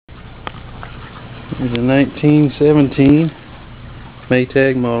Here's a 1917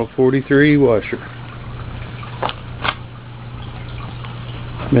 Maytag Model 43 washer.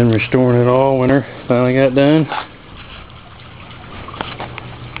 Been restoring it all winter. Finally got done.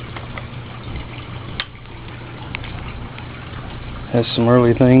 Has some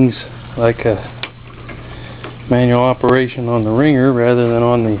early things like a manual operation on the wringer rather than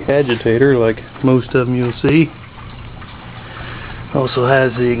on the agitator like most of them you'll see. Also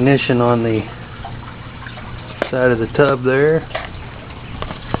has the ignition on the side of the tub there.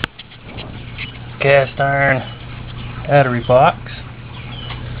 Cast iron battery box.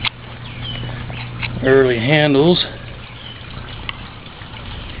 Early handles.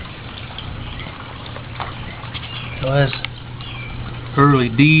 So has early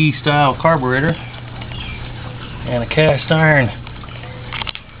D style carburetor and a cast iron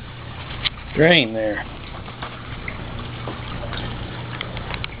drain there.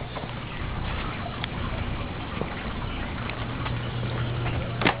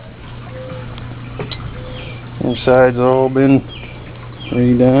 Inside's all been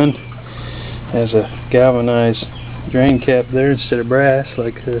redone. Has a galvanized drain cap there instead of brass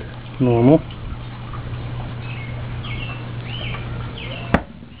like normal.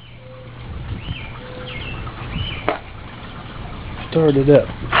 Start it up.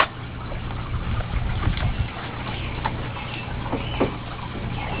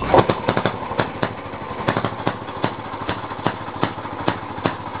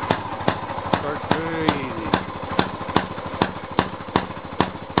 Starts very easy.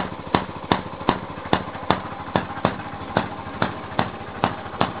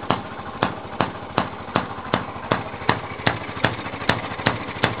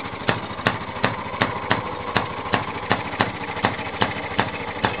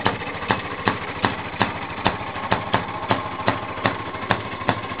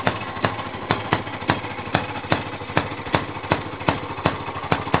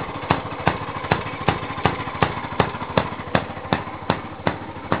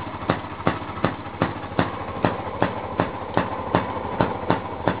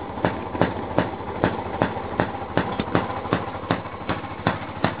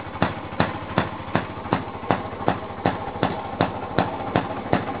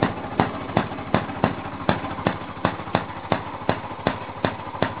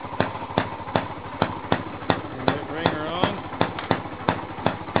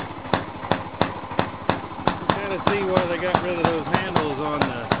 See why they got rid of those handles on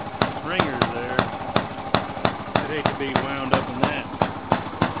the ringers there. I'd hate to be wound up in that.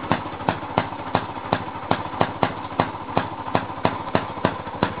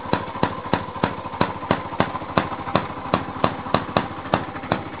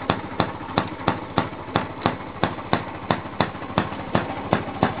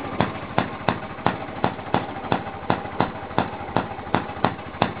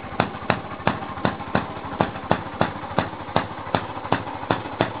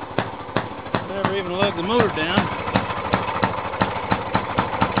 Never even lugged the motor down.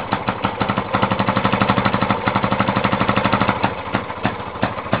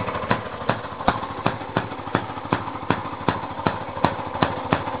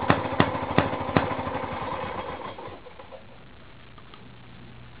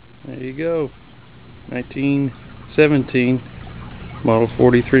 There you go. 1917 Model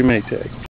 43 Maytag.